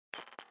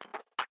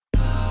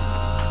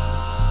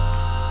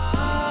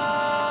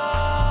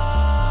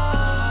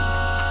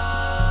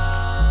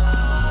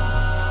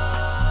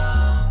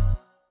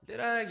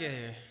I get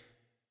here?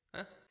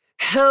 Huh?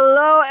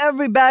 Hello,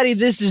 everybody.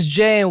 This is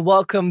Jay, and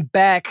welcome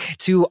back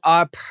to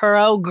our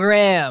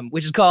program,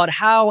 which is called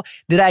How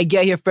Did I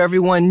Get Here? For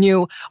everyone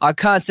new, our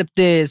concept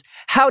is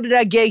How Did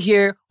I Get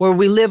Here? Where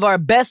we live our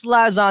best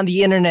lives on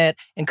the internet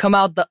and come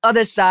out the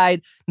other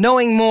side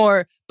knowing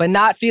more, but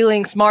not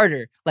feeling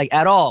smarter, like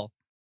at all.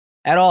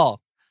 At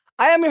all.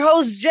 I am your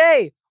host,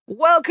 Jay.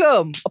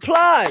 Welcome.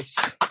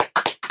 Applause.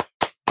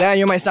 Dan,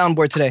 you're my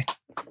soundboard today.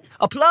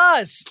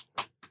 Applause.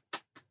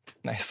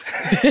 Nice.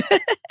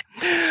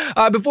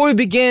 Before we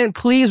begin,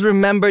 please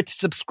remember to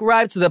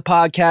subscribe to the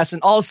podcast.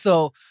 And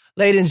also,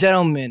 ladies and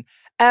gentlemen,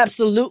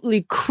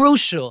 absolutely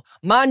crucial,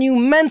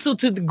 monumental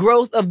to the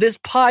growth of this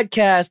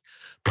podcast,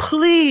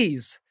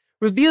 please,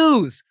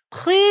 reviews,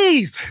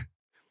 please.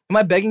 Am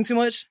I begging too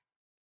much?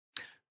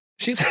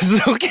 She says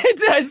it's okay,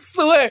 I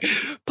swear.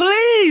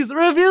 Please,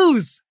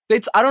 reviews.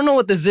 I don't know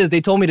what this is.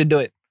 They told me to do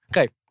it.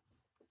 Okay.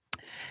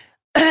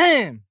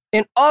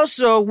 And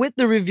also, with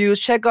the reviews,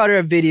 check out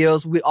our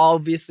videos. We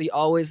obviously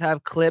always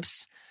have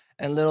clips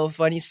and little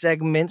funny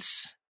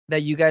segments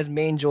that you guys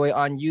may enjoy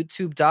on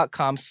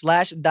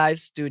youtube.com/Dive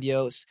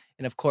Studios.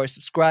 And of course,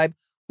 subscribe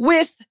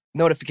with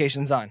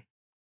notifications on.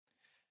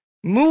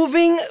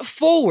 Moving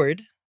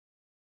forward,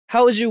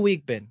 how has your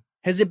week been?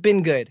 Has it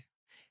been good?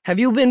 Have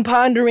you been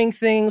pondering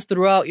things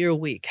throughout your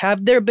week?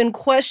 Have there been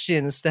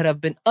questions that have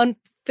been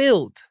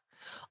unfilled,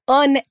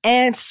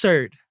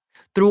 unanswered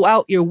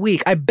throughout your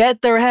week? I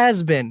bet there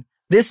has been.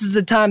 This is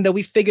the time that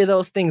we figure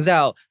those things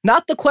out.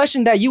 Not the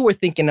question that you were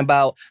thinking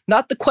about,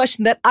 not the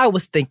question that I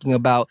was thinking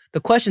about, the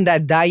question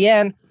that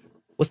Diane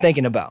was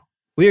thinking about.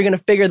 We are going to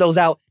figure those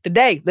out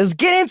today. Let's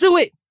get into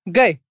it.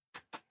 Okay.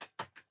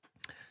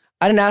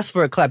 I didn't ask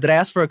for a clap. Did I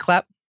ask for a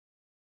clap?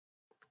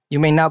 You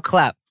may now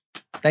clap.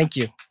 Thank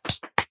you.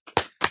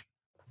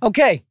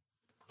 Okay.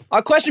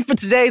 Our question for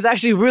today is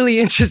actually really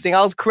interesting.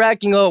 I was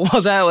cracking up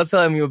while Diane was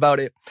telling me about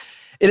it.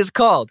 It is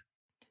called...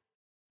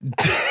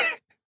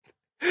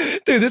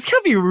 Dude, this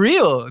can't be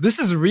real. This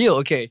is real.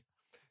 Okay.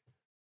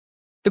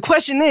 The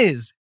question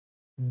is,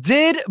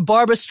 did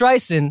Barbra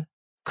Streisand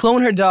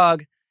clone her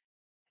dog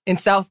in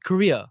South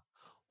Korea?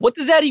 What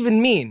does that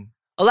even mean?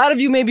 A lot of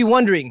you may be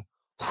wondering,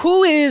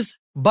 who is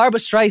Barbra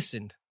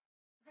Streisand?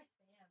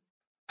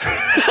 A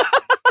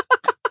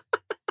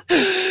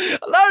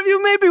lot of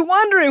you may be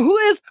wondering, who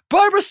is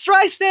Barbra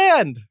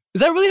Streisand?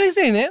 Is that really how you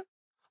say her name?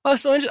 Oh,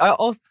 so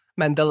interesting.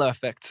 Mandela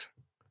effect.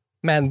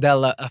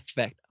 Mandela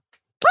effect.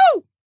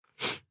 Woo!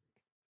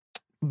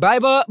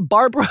 Barbra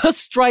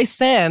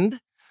Streisand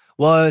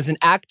was an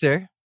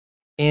actor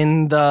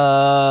in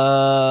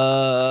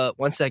the...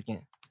 One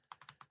second.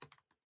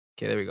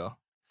 Okay, there we go.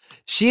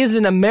 She is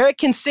an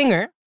American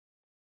singer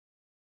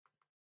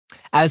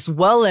as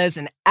well as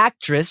an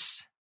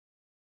actress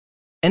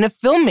and a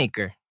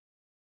filmmaker.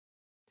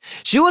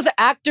 She was an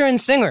actor and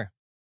singer.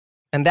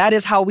 And that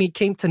is how we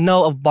came to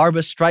know of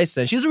Barbra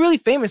Streisand. She's really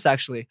famous,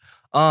 actually.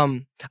 I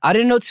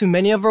didn't know too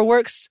many of her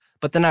works,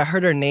 but then I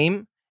heard her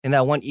name in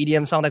that one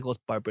EDM song that goes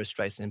Barbra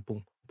Streisand,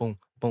 boom, boom,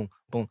 boom,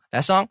 boom.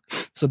 That song.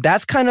 So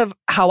that's kind of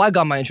how I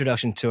got my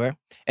introduction to her.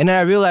 And then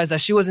I realized that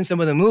she was in some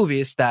of the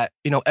movies that,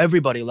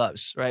 everybody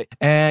loves, right?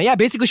 And yeah,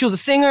 basically she was a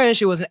singer and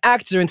she was an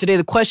actor. And today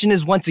the question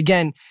is, once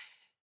again,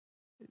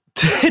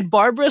 did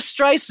Barbra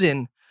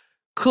Streisand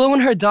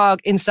clone her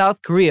dog in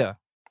South Korea?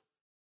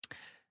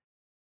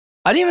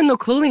 I didn't even know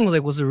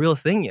cloning was a real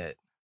thing yet.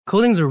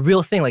 Cloning's a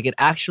real thing. It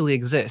actually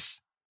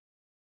exists.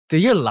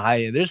 Dude, you're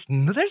lying. There's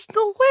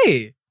no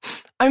way.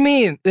 I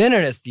mean, the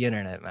internet's the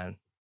internet, man.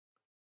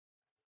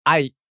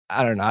 I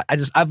don't know.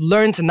 I've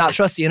learned to not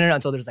trust the internet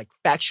until there's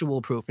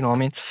factual proof. You know what I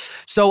mean?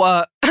 So,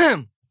 I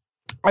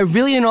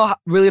really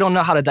don't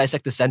know how to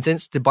dissect the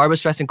sentence. Did Barbra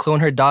Streisand clone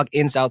her dog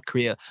in South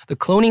Korea? The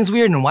cloning's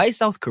weird, and why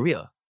South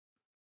Korea?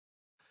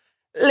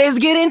 Let's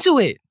get into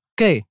it.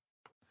 Okay.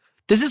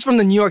 This is from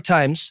the New York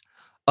Times.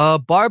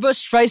 Barbra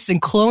Streisand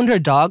cloned her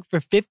dog for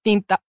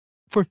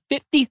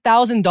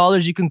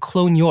 $50,000. You can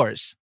clone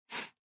yours.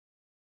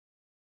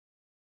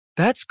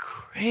 That's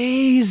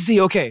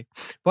crazy. Okay.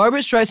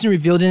 Barbra Streisand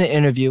revealed in an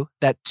interview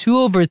that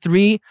 2 of her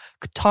 3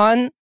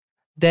 Coton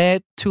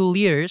de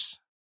Tuileries.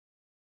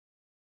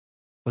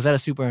 Was that a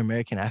super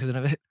American accent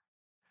of it?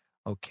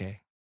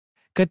 Okay.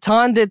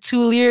 Coton de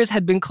Tuileries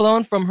had been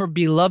cloned from her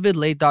beloved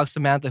late dog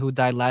Samantha, who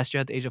died last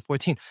year at the age of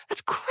 14.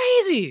 That's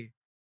crazy.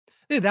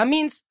 Dude, that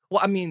means,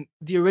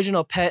 the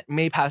original pet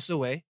may pass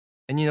away.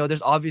 And,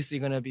 there's obviously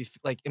going to be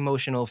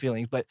emotional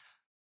feelings. But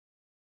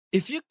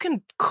if you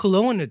can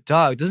clone a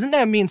dog, doesn't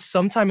that mean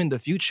sometime in the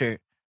future,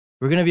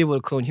 we're going to be able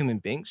to clone human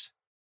beings?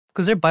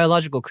 Because they're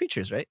biological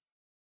creatures, right?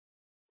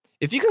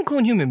 If you can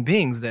clone human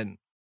beings, then...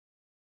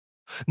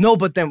 No,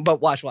 but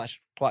watch.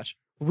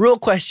 Real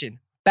question.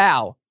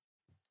 Bow.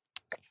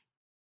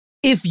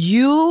 If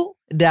you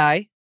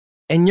die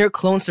and your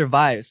clone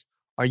survives,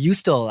 are you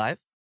still alive?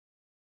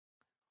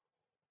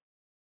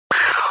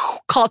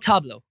 Call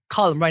Tableau.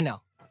 Call him right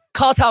now.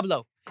 Call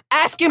Tableau.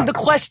 Ask him the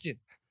question.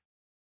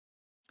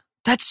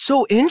 That's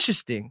so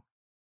interesting.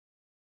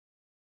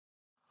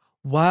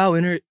 Wow,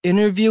 in her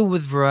interview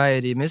with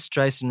Variety, Miss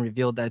Streisand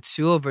revealed that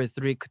 2 of her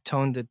 3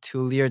 Coton de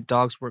Tuileries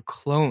dogs were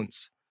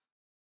clones.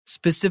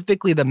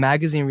 Specifically, the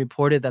magazine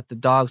reported that the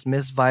dogs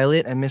Miss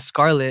Violet and Miss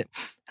Scarlet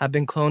had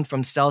been cloned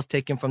from cells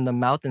taken from the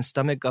mouth and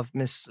stomach of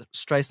Miss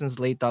Streisand's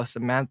late dog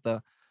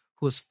Samantha,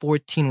 who was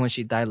 14 when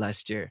she died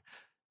last year.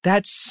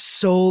 That's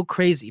so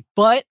crazy.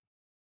 But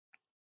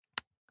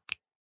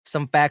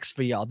some facts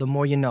for y'all, the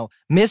more you know.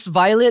 Miss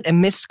Violet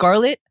and Miss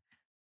Scarlet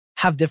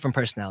have different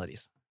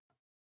personalities.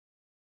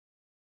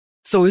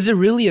 So is it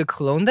really a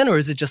clone then, or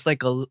is it just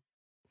like a...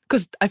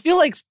 Because I feel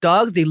like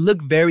dogs, they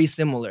look very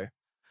similar.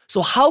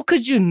 So how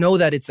could you know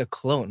that it's a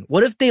clone?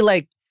 What if they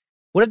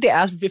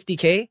asked for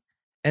 50K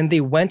and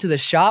they went to the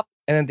shop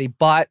and then they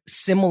bought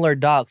similar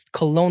dogs,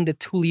 Cologne de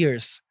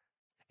Tuileries,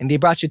 and they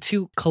brought you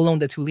 2 Cologne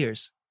de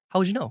Tuileries? How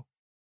would you know?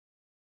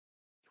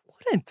 You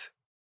wouldn't.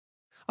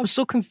 I'm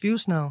so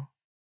confused now.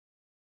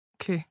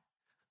 Okay.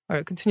 All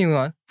right, continuing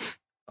on.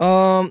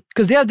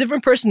 Because they have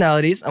different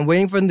personalities. I'm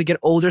waiting for them to get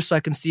older so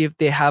I can see if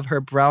they have her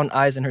brown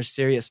eyes and her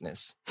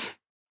seriousness.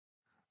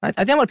 I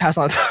think I'm gonna pass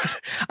on.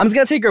 I'm just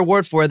gonna take her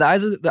word for it.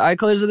 The eye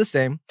colors are the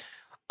same.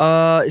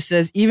 It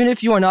says, even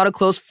if you are not a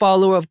close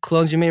follower of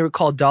clones, you may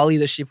recall Dolly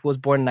the sheep, who was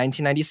born in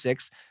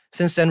 1996.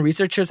 Since then,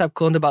 researchers have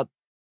cloned about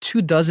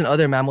 24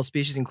 other mammal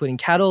species, including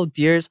cattle,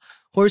 deers,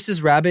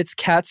 horses, rabbits,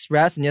 cats,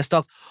 rats, and yes,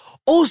 dogs.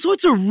 Oh, so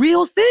it's a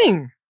real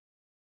thing.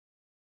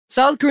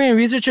 South Korean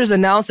researchers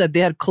announced that they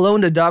had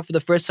cloned a dog for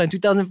the first time in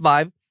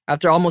 2005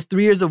 after almost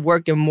 3 years of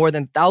work and more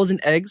than 1,000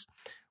 eggs.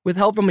 With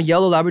help from a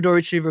yellow Labrador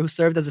retriever who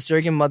served as a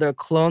surrogate mother, a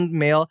cloned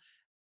male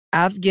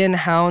Afghan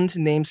hound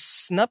named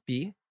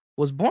Snuppy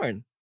was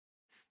born.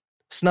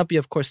 Snuppy,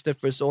 of course, stood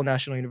for Seoul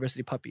National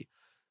University puppy.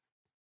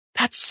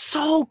 That's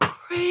so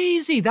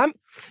crazy.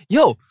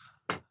 Yo,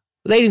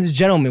 ladies and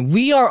gentlemen,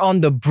 we are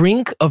on the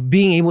brink of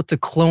being able to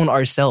clone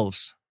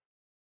ourselves.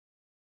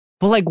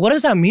 But like, what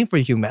does that mean for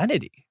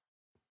humanity?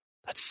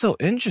 That's so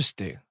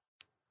interesting.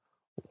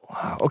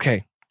 Wow.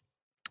 Okay.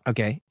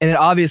 And then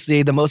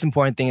obviously the most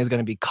important thing is going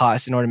to be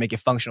cost in order to make it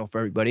functional for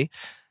everybody.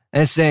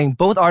 And it's saying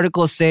both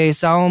articles say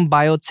Sound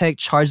Biotech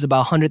charged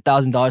about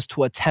 $100,000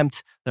 to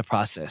attempt the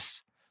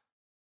process.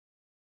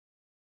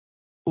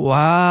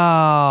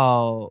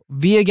 Wow.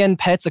 Vegan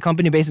Pets, a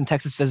company based in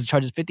Texas, says it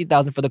charges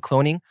 $50,000 for the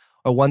cloning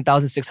or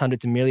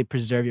 $1,600 to merely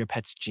preserve your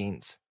pet's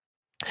genes.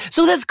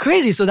 So that's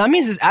crazy. So that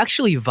means it's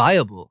actually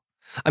viable.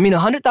 I mean,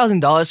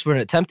 $100,000 for an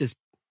attempt is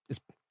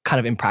kind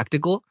of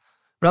impractical.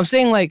 But I'm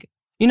saying, like,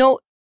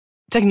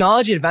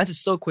 technology advances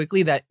so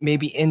quickly that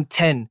maybe in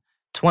 10,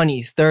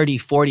 20, 30,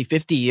 40,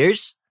 50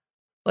 years,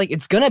 like,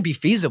 it's going to be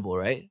feasible,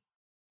 right?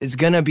 It's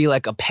going to be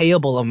like a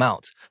payable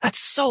amount. That's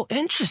so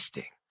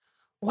interesting.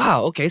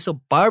 Wow, okay,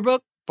 so Barbara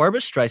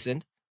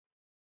Streisand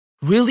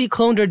really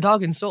cloned her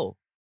dog and soul.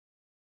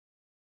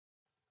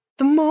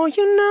 The more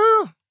you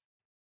know.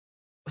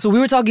 So we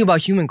were talking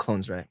about human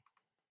clones, right?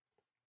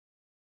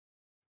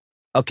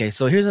 Okay,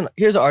 so here's an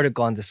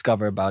article on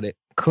Discover about it.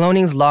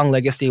 Cloning's long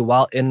legacy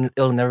while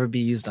it'll never be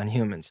used on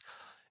humans.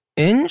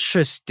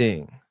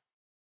 Interesting.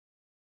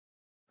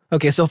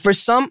 Okay, so for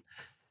some,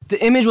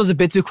 the image was a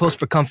bit too close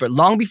for comfort.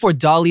 Long before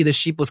Dolly the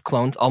sheep was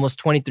cloned, almost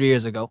 23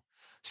 years ago,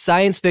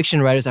 science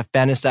fiction writers have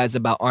fantasized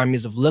about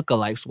armies of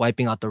lookalikes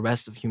wiping out the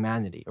rest of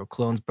humanity, or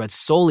clones bred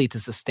solely to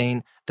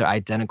sustain their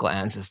identical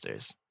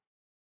ancestors.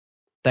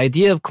 The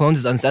idea of clones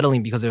is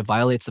unsettling because it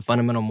violates the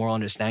fundamental moral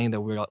understanding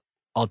that we're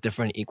all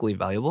different and equally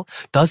valuable.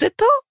 Does it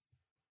though?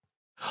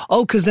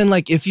 Oh, because then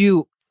like if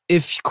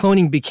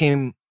cloning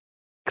became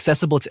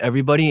accessible to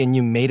everybody and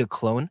you made a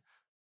clone,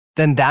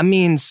 then that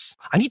means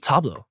I need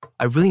Tableau.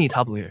 I really need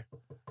Tableau here.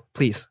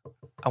 Please.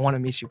 I want to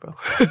meet you, bro.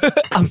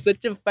 I'm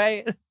such a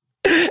fan.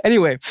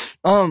 Anyway,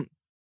 also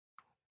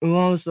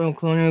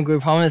cloning a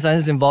group. Prominent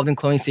scientists involved in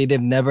cloning say they've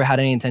never had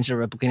any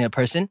intention of replicating a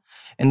person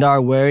and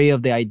are wary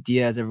of the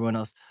idea as everyone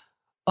else.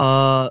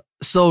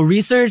 So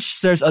research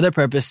serves other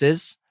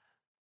purposes.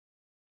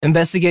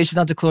 Investigations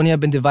onto cloning have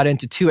been divided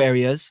into 2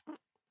 areas.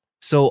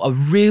 So a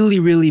really,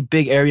 really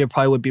big area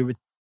probably would be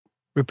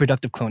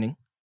reproductive cloning,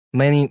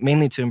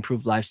 mainly to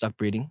improve livestock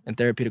breeding, and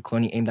therapeutic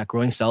cloning aimed at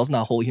growing cells,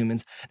 not whole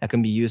humans, that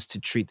can be used to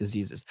treat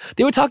diseases.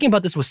 They were talking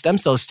about this with stem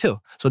cells too.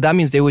 So that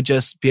means they would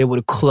just be able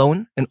to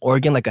clone an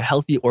organ, like a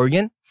healthy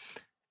organ,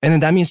 and then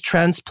that means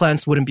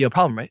transplants wouldn't be a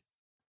problem, right?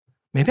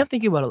 Maybe I'm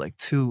thinking about it like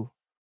too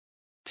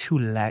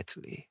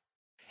lightly.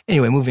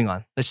 Anyway, moving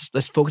on.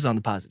 Let's focus on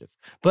the positive.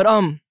 But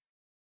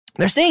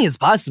they're saying it's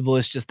possible.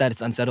 It's just that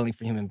it's unsettling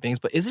for human beings.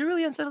 But is it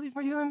really unsettling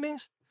for human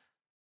beings?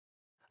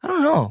 I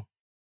don't know.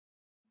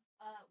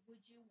 Would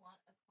you want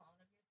a clone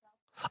of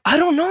yourself? I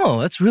don't know.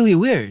 That's really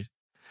weird.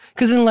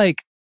 Because then,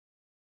 like,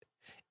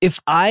 if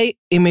I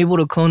am able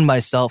to clone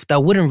myself,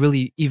 that wouldn't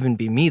really even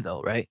be me,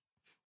 though, right?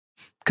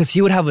 Because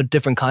he would have a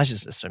different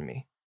consciousness from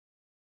me.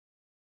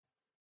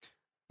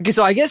 Okay,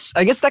 so I guess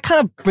that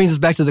kind of brings us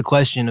back to the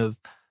question of,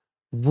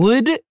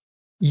 would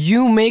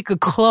you make a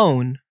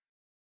clone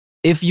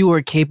if you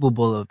were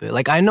capable of it?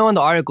 Like, I know in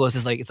the article it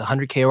says like it's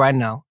 $100K right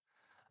now.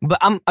 But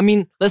I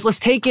mean, let's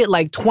take it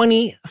like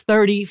 20,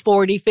 30,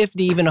 40,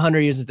 50, even 100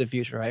 years into the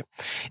future, right?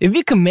 If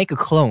you can make a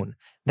clone,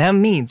 that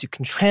means you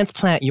can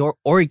transplant your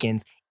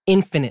organs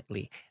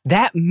infinitely.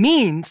 That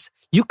means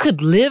you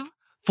could live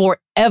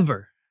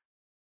forever,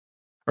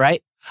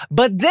 right?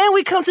 But then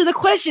we come to the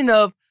question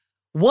of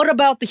what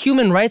about the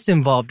human rights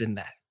involved in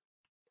that?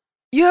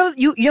 You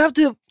have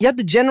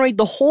to generate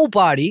the whole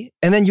body,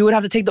 and then you would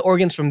have to take the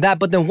organs from that.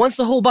 But then once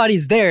the whole body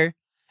is there,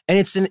 and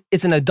it's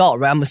an adult,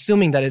 right? I'm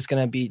assuming that it's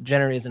gonna be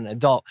generated as an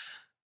adult.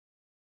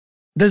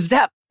 Does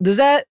that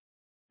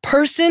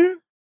person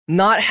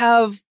not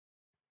have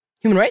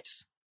human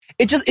rights?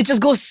 It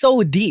just goes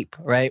so deep,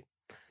 right?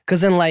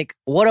 Because then, like,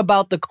 what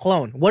about the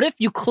clone? What if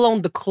you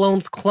clone the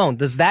clone's clone?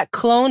 Does that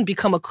clone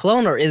become a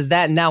clone, or is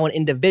that now an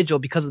individual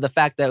because of the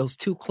fact that it was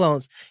two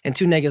clones and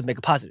two negatives make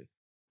a positive?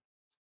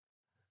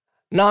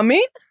 Know what I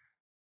mean?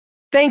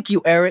 Thank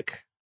you,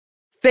 Eric.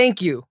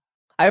 Thank you.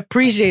 I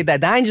appreciate that.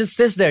 Diane just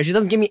sits there. She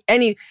doesn't give me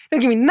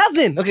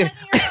nothing. Okay.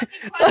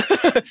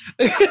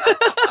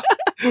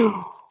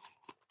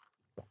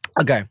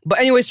 Okay. But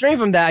anyway, straying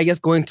from that, I guess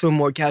going to a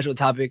more casual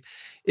topic.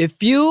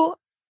 If you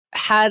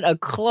had a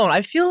clone,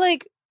 I feel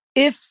like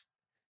if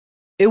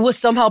it was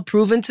somehow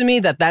proven to me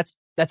that that's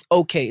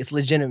okay, it's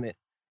legitimate,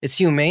 it's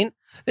humane,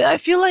 then I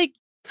feel like,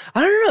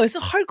 I don't know, it's a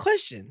hard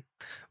question.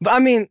 But I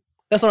mean,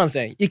 that's what I'm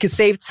saying. You can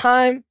save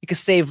time, you can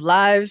save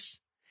lives.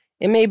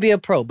 It may be a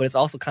pro, but it's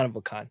also kind of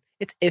a con.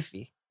 It's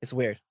iffy. It's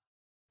weird.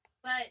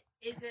 But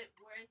is it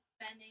worth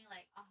spending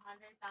like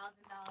 $100,000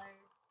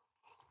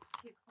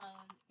 to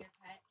clone your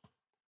pet?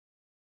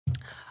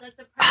 Does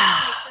the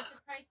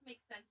price make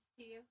sense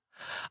to you?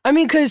 I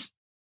mean, because,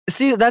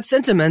 see, that's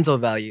sentimental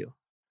value.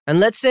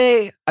 And let's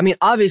say, I mean,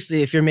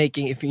 obviously, if you're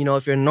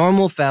a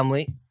normal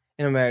family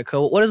in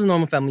America, what does a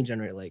normal family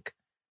generate? Like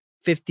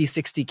 50,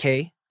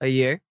 60K a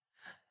year?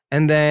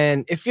 And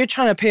then if you're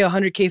trying to pay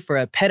 $100K for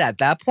a pet at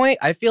that point,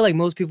 I feel like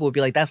most people would be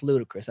like, that's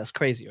ludicrous. That's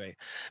crazy, right?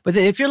 But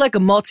then if you're like a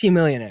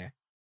multi-millionaire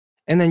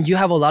and then you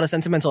have a lot of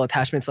sentimental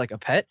attachments like a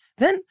pet,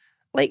 then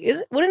like,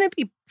 wouldn't it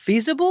be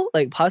feasible,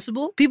 like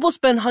possible? People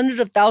spend hundreds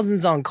of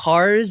thousands on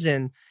cars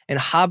and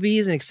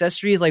hobbies and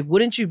accessories. Like,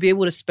 wouldn't you be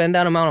able to spend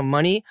that amount of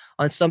money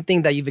on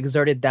something that you've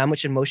exerted that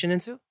much emotion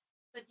into?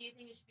 But do you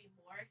think it should be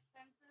more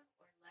expensive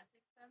or less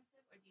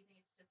expensive? Or do you think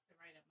it's just the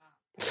right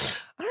amount?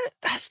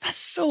 That's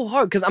so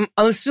hard because I'm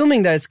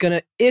assuming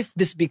that if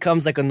this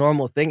becomes like a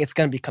normal thing, it's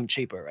gonna become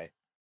cheaper, right?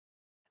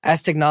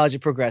 As technology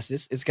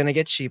progresses, it's gonna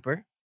get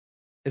cheaper.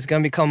 It's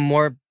gonna become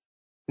more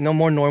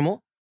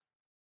normal.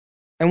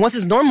 And once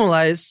it's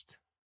normalized,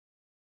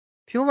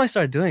 people might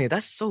start doing it.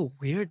 That's so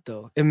weird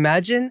though.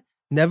 Imagine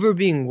never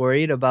being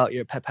worried about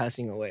your pet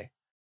passing away.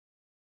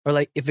 Or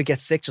like if it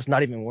gets sick, just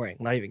not even worrying,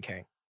 not even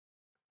caring.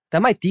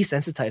 That might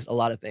desensitize a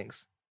lot of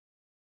things.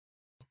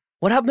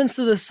 What happens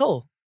to the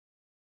soul?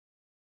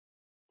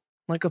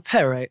 Like a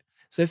pet, right?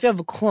 So if you have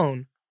a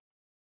clone,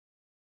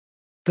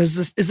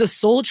 is the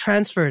soul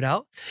transferred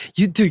out?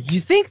 You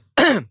think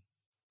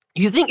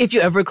if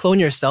you ever clone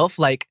yourself,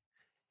 like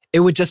it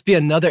would just be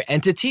another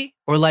entity,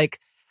 or like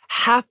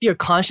half your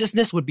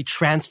consciousness would be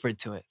transferred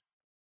to it?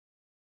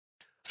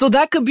 So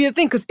that could be a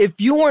thing, because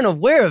if you weren't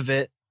aware of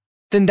it,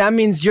 then that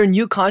means your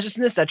new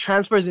consciousness that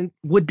transfers in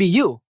would be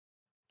you,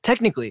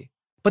 technically.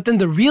 But then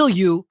the real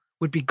you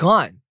would be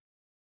gone.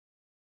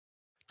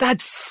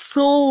 That's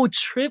so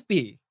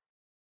trippy.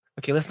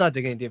 Okay, let's not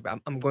dig any deeper.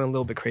 I'm going a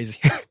little bit crazy.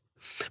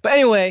 But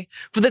anyway,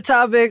 for the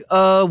topic,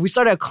 we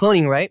started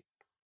cloning, right?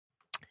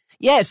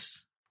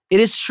 Yes, it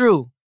is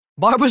true.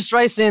 Barbra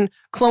Streisand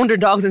cloned her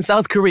dogs in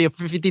South Korea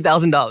for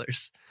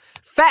 $50,000.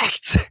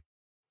 Fact!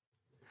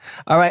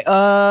 All right,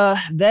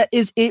 that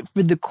is it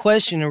for the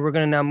question, and we're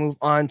going to now move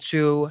on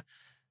to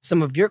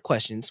some of your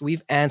questions.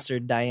 We've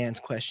answered Diane's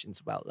questions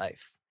about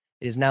life.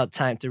 It is now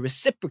time to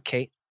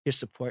reciprocate your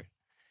support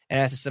and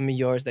answer some of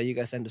yours that you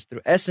guys send us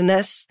through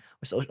SNS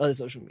or other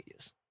social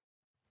medias.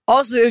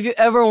 Also, if you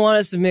ever want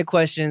to submit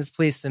questions,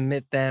 please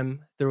submit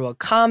them through a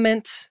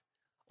comment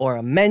or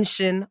a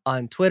mention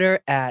on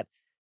Twitter at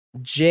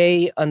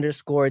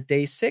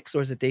J_day6,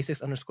 or is it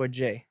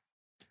day6_J?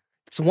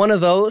 It's one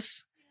of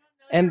those.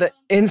 And the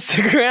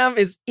Instagram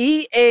is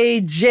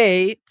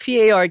EAJPARK.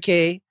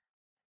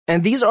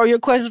 And these are your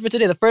questions for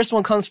today. The first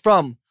one comes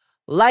from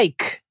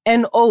NOCHU.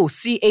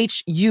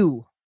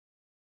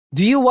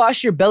 Do you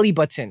wash your belly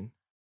button?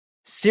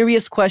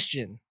 Serious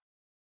question.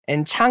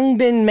 And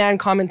Changbin Man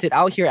commented,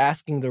 out here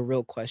asking the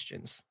real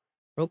questions.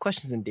 Real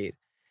questions indeed.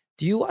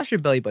 Do you wash your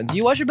belly button? Do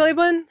you wash your belly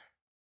button?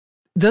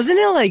 Doesn't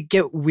it like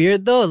get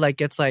weird though?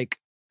 Like it's like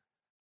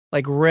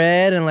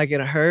red and like it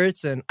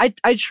hurts. And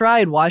I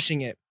tried washing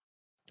it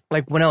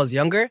like when I was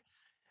younger.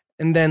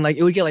 And then like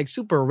it would get like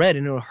super red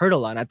and it would hurt a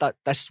lot. And I thought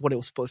that's just what it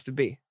was supposed to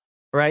be.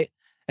 Right?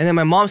 And then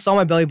my mom saw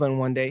my belly button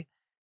one day.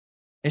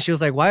 And she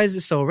was like, why is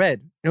it so red?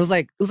 And it was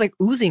like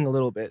oozing a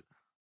little bit.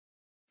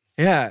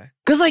 Yeah.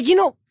 Cause like,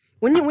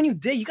 when you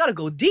dig, you gotta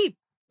go deep.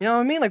 You know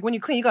what I mean? Like when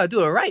you clean, you gotta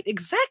do it right.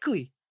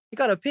 Exactly. You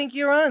gotta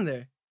pinky around in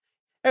there.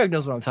 Eric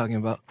knows what I'm talking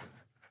about.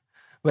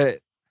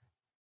 But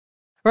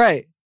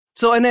right.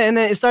 So and then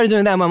it started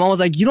doing that. My mom was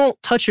like, "You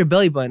don't touch your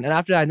belly button," and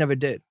after that, I never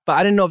did. But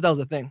I didn't know if that was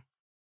a thing.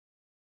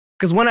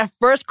 Because when I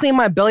first cleaned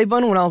my belly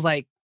button when I was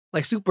like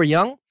super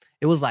young,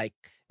 it was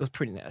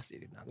pretty nasty.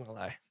 Dude, not gonna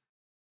lie,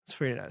 it's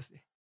pretty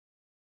nasty.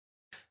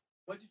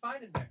 What'd you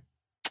find in there?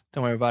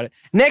 Don't worry about it.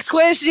 Next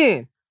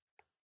question.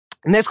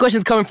 Next question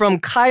is coming from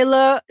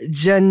Kyla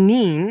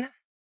Janine.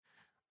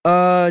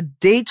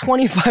 Day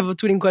 25 of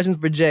tweeting questions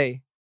for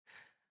Jay.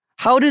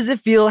 How does it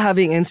feel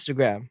having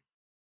Instagram?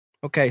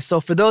 Okay, so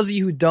for those of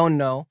you who don't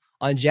know,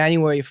 on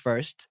January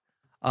 1st,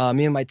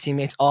 me and my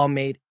teammates all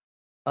made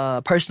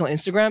personal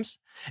Instagrams.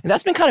 And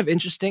that's been kind of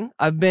interesting.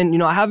 I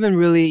haven't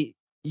really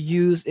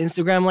used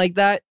Instagram like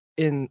that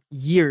in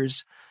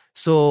years.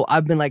 So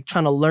I've been like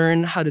trying to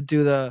learn how to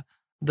do the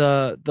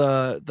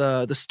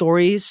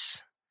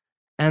stories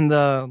and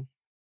the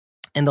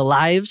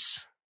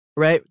lives,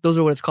 right? Those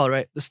are what it's called,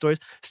 right? The stories.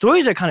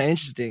 Stories are kind of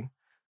interesting.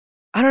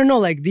 I don't know,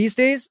 like these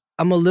days,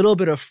 I'm a little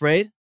bit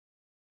afraid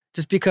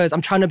just because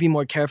I'm trying to be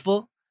more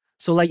careful.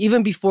 So like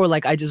even before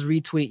like I just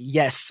retweet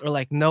yes or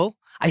like no,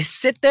 I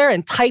sit there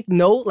and type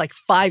no like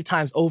 5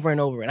 times over and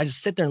over. And I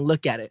just sit there and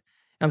look at it.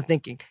 And I'm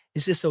thinking,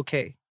 is this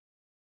okay?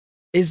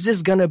 Is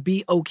this gonna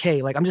be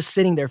okay? Like I'm just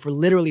sitting there for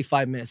literally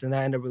 5 minutes and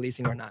then I end up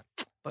releasing or not.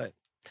 But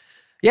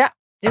yeah,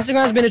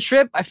 Instagram's been a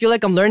trip. I feel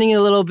like I'm learning it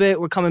a little bit.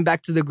 We're coming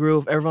back to the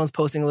groove. Everyone's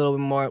posting a little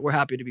bit more. We're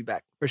happy to be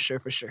back. For sure.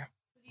 Who do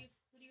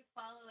you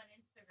follow on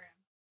Instagram?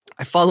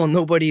 I follow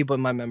nobody but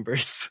my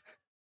members.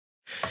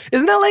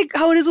 Isn't that like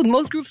how it is with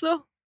most groups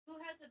though? Who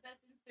has the best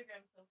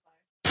Instagram so far?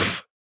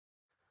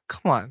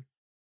 Come on.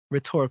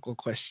 Rhetorical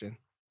question.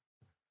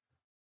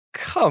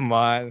 Come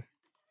on.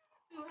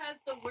 Who has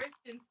the worst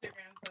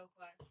Instagram so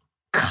far?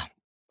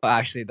 Well,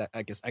 actually,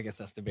 I guess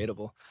that's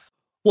debatable.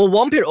 Well,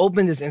 Wampir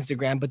opened his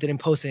Instagram but didn't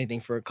post anything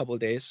for a couple of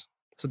days.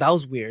 So that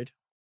was weird.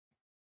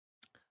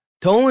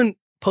 Toan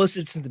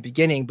posted since the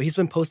beginning, but he's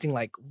been posting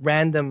like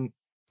random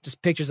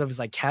just pictures of his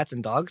like cats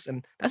and dogs,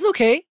 and that's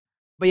okay.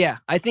 But yeah,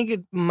 I think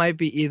it might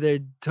be either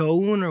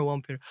Toan or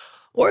Wampir.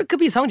 Or it could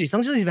be Seungji.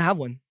 Seungji doesn't even have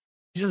one.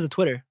 He just has a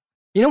Twitter.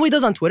 You know what he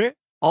does on Twitter?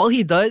 All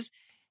he does,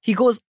 he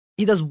does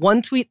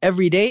one tweet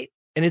every day,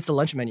 and it's a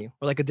lunch menu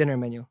or like a dinner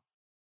menu.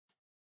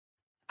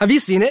 Have you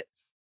seen it?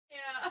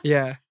 Yeah.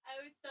 Yeah.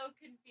 I was so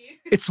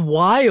confused. It's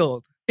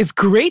wild. It's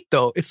great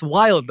though. It's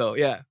wild though.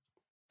 Yeah.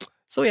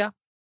 So yeah,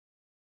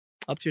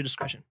 up to your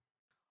discretion.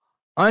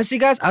 Honestly,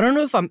 guys, I don't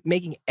know if I'm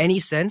making any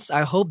sense.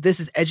 I hope this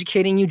is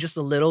educating you just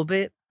a little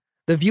bit.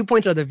 The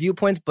viewpoints are the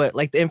viewpoints, but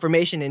like the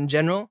information in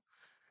general.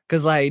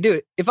 Because like,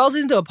 dude, if I was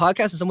listening to a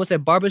podcast and someone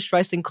said Barbara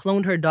Streisand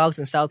cloned her dogs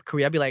in South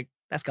Korea, I'd be like,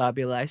 that's gotta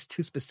be a lie. It's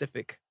too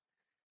specific.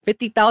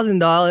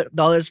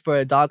 $50,000 for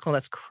a dog clone,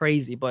 that's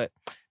crazy. But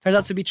turns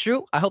out to be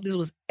true. I hope this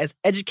was as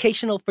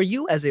educational for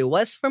you as it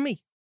was for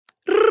me.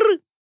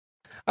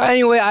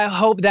 Anyway, I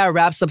hope that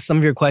wraps up some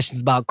of your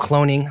questions about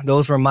cloning.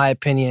 Those were my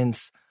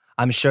opinions.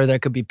 I'm sure there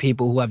could be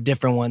people who have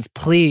different ones.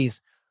 Please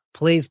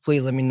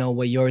let me know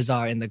what yours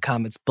are in the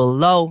comments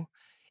below.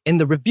 In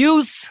the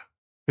reviews.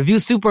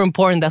 Reviews super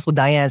important. That's what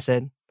Diane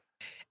said.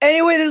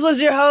 Anyway, this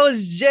was your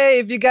host, Jay.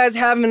 If you guys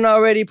haven't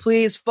already,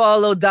 please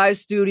follow Dive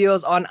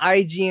Studios on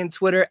IG and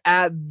Twitter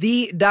at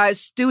The Dive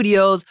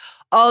Studios.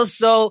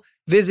 Also,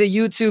 visit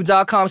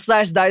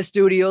youtube.com/Dive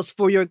Studios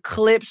for your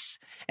clips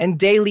and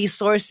daily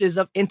sources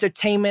of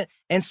entertainment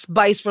and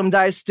spice from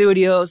Dive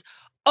Studios.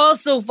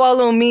 Also,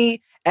 follow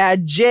me at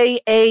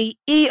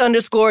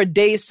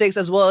JAE_day6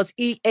 as well as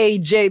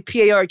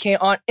EAJPARK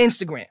on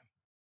Instagram.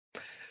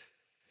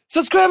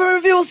 Subscribe and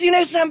review. We'll see you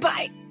next time.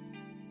 Bye.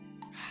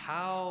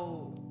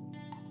 How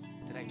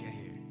did I get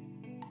here?